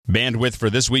Bandwidth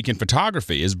for This Week in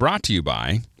Photography is brought to you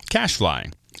by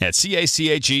CacheFly at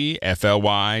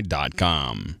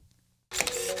CACHEFLY.com.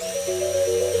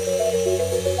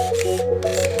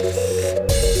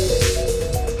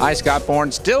 Hi, Scott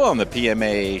Bourne, still on the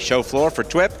PMA show floor for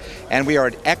TWIP, and we are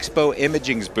at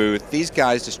ExpoImaging's booth. These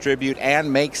guys distribute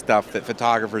and make stuff that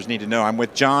photographers need to know. I'm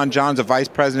with John. John's a vice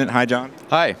president. Hi, John.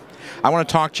 Hi. I want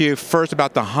to talk to you first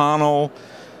about the Honnold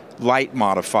light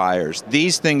modifiers.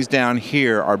 These things down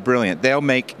here are brilliant. They'll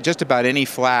make just about any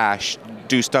flash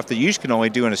do stuff that you can only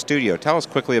do in a studio. Tell us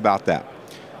quickly about that.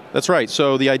 That's right.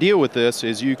 So the idea with this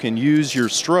is you can use your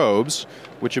strobes,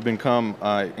 which have become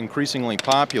increasingly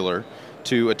popular,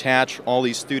 to attach all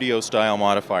these studio-style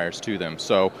modifiers to them.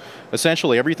 So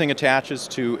essentially everything attaches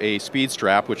to a speed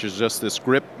strap, which is just this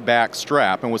grip-back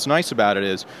strap. And what's nice about it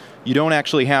is you don't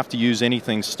actually have to use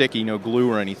anything sticky, no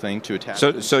glue or anything to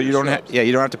attach. So you don't have,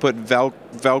 you don't have to put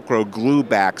Velcro glue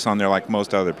backs on there like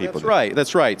most other people do. Right.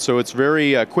 That's right. So it's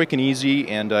very quick and easy,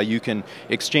 and you can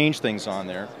exchange things on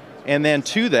there. And then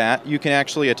to that, you can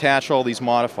actually attach all these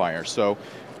modifiers. So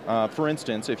for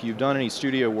instance, if you've done any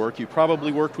studio work, you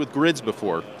probably worked with grids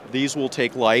before. These will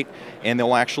take light and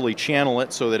they'll actually channel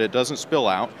it so that it doesn't spill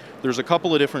out. There's a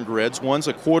couple of different grids. One's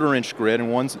a 1/4-inch grid and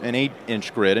one's an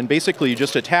 8-inch grid. And basically you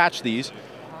just attach these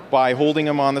by holding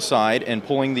them on the side and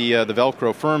pulling the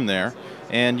Velcro firm there.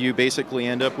 And you basically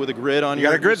end up with a grid on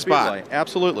your got a grid spot. light.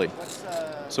 Absolutely.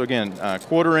 So again,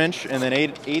 1/4-inch and then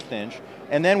 8-inch.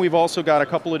 And then we've also got a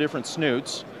couple of different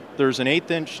snoots. There's an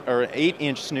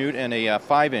 8-inch snoot and a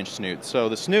 5-inch snoot. So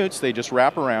the snoots, they just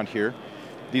wrap around here.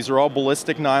 These are all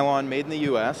ballistic nylon made in the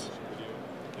US.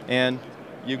 And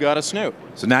you got a snoot.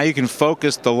 So now you can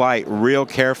focus the light real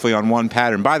carefully on one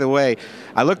pattern. By the way,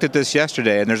 I looked at this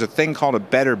yesterday, and there's a thing called a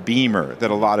better beamer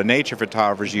that a lot of nature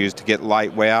photographers use to get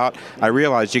light way out. I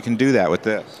realized you can do that with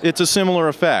this. It's a similar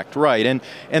effect, right. And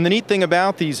the neat thing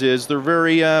about these is they're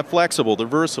very flexible, they're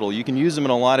versatile. You can use them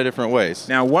in a lot of different ways.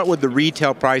 Now, what would the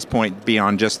retail price point be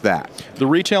on just that? The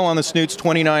retail on the snoot's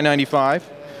 $29.95.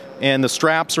 And the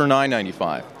straps are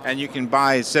 $9.95. And you can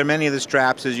buy so many of the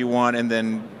straps as you want and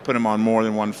then put them on more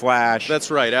than one flash. That's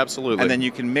right, absolutely. And then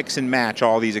you can mix and match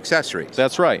all these accessories.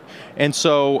 That's right. And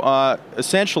so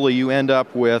essentially you end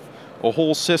up with a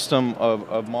whole system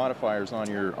of modifiers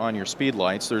on your speed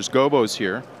lights. There's gobos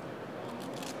here.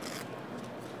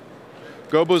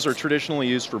 Gobos are traditionally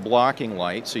used for blocking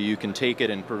light, so you can take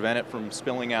it and prevent it from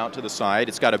spilling out to the side.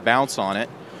 It's got a bounce on it,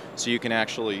 so you can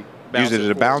actually use it as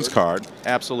a bounce card.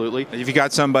 Absolutely. If you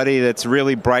got somebody that's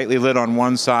really brightly lit on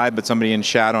one side but somebody in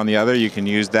shadow on the other, you can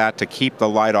use that to keep the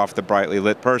light off the brightly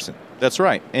lit person. That's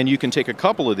right. And you can take a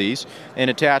couple of these and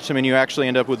attach them, and you actually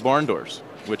end up with barn doors,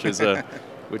 which is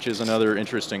another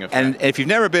interesting effect. And if you've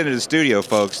never been in a studio,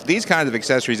 folks, these kinds of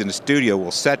accessories in a studio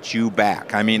will set you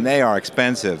back. I mean, they are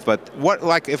expensive. But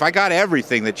if I got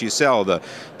everything that you sell, the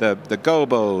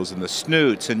gobos and the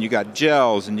snoots, and you got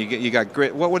gels and you got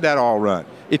grit, what would that all run?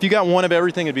 If you got one of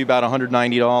everything, it'd be about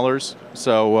 $190.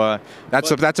 So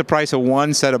that's a price of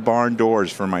one set of barn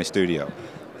doors for my studio.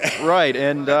 Right,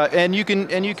 and you can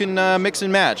mix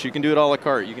and match. You can do it a la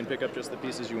carte. You can pick up just the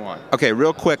pieces you want. Okay,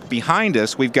 real quick, behind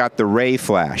us we've got the ray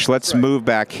flash. Let's move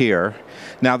back here.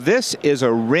 Now this is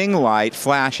a ring light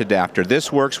flash adapter.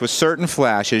 This works with certain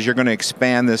flashes. You're going to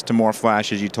expand this to more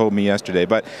flashes, you told me yesterday.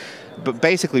 But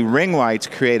basically ring lights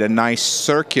create a nice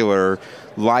circular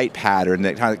light pattern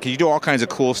that can you do all kinds of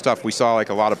cool stuff. We saw like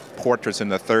a lot of portraits in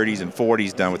the 30s and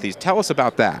 40s done with these. Tell us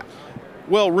about that.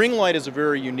 Well, ring light is a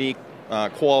very unique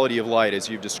quality of light, as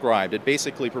you've described. It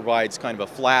basically provides kind of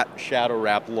a flat shadow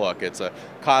wrap look. It's a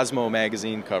Cosmo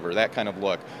magazine cover, that kind of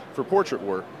look. For portrait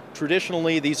work,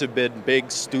 traditionally these have been big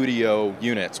studio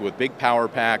units with big power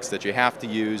packs that you have to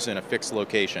use in a fixed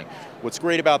location. What's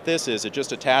great about this is it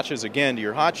just attaches again to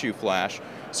your hot shoe flash,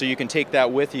 so you can take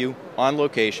that with you on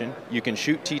location, you can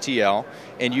shoot TTL,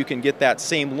 and you can get that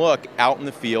same look out in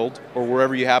the field or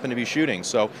wherever you happen to be shooting.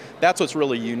 So that's what's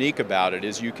really unique about it,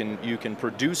 is you can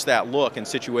produce that look in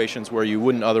situations where you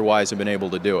wouldn't otherwise have been able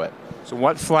to do it. So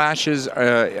what flashes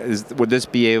would this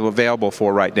be available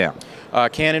for right now?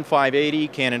 Canon 580,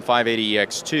 Canon 580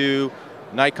 EX2,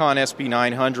 Nikon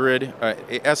SB900,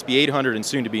 SB800, and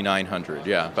soon to be 900.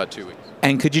 Yeah, about 2 weeks.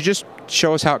 And could you just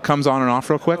show us how it comes on and off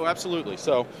real quick? Oh, absolutely.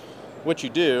 So what you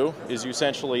do is you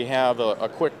essentially have a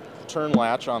quick turn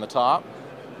latch on the top.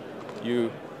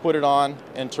 You put it on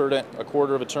and turn it a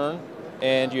quarter of a turn,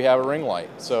 and you have a ring light.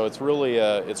 So it's really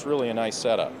a nice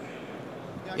setup.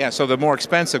 Yeah, so the more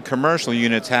expensive commercial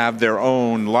units have their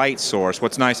own light source.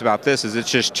 What's nice about this is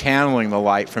it's just channeling the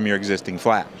light from your existing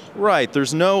flash. Right,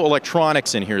 there's no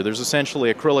electronics in here. There's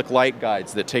essentially acrylic light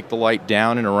guides that take the light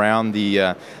down and around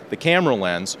the camera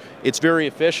lens. It's very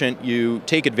efficient. You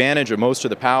take advantage of most of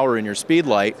the power in your speed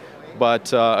light,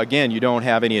 but again, you don't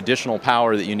have any additional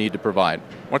power that you need to provide.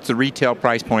 What's the retail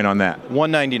price point on that?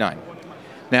 $199.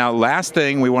 Now, last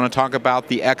thing, we want to talk about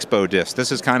the Expo disc.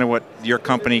 This is kind of what your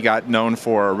company got known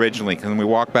for originally. Can we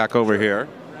walk back over here?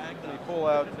 Let me pull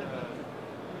out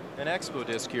an Expo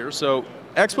disc here. So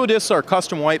Expo discs are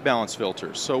custom white balance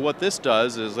filters. So what this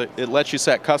does is it lets you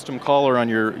set custom color on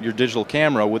your digital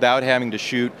camera without having to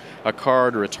shoot a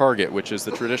card or a target, which is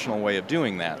the traditional way of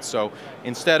doing that. So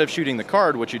instead of shooting the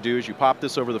card, what you do is you pop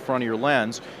this over the front of your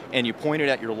lens and you point it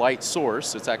at your light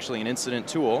source. It's actually an incident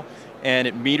tool, and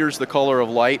it meters the color of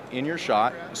light in your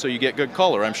shot so you get good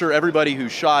color. I'm sure everybody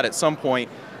who's shot at some point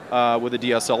with a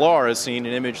DSLR has seen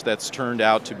an image that's turned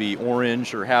out to be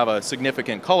orange or have a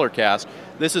significant color cast.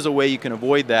 This is a way you can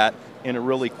avoid that in a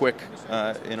really quick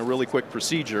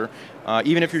procedure.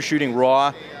 Even if you're shooting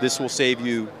RAW, this will save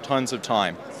you tons of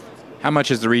time. How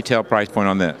much is the retail price point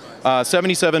on this?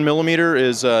 77 millimeter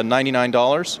is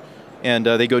 $99. And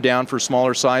they go down for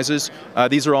smaller sizes.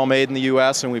 These are all made in the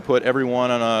U.S., and we put every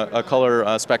one on a color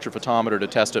spectrophotometer to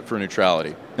test it for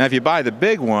neutrality. Now, if you buy the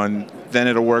big one, then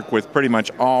it'll work with pretty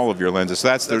much all of your lenses. So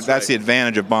that's right. The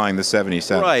advantage of buying the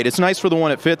 77. Right. It's nice for the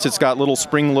one it fits. It's got little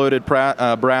spring-loaded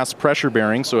brass pressure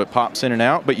bearings, so it pops in and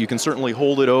out, but you can certainly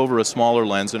hold it over a smaller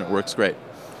lens, and it works great.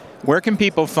 Where can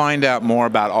people find out more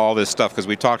about all this stuff? Because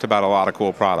we talked about a lot of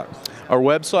cool products. Our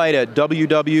website at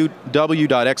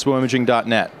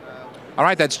www.expoimaging.net. All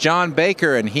right, that's John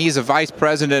Baker, and he's a vice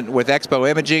president with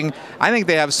ExpoImaging. I think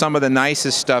they have some of the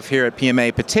nicest stuff here at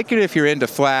PMA, particularly if you're into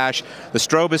flash. The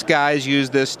Strobus guys use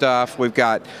this stuff. We've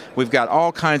got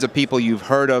all kinds of people you've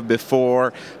heard of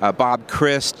before. Bob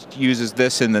Christ uses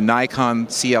this in the Nikon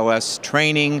CLS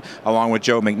training, along with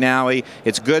Joe McNally.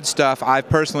 It's good stuff. I've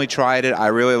personally tried it. I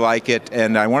really like it,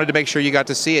 and I wanted to make sure you got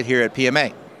to see it here at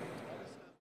PMA.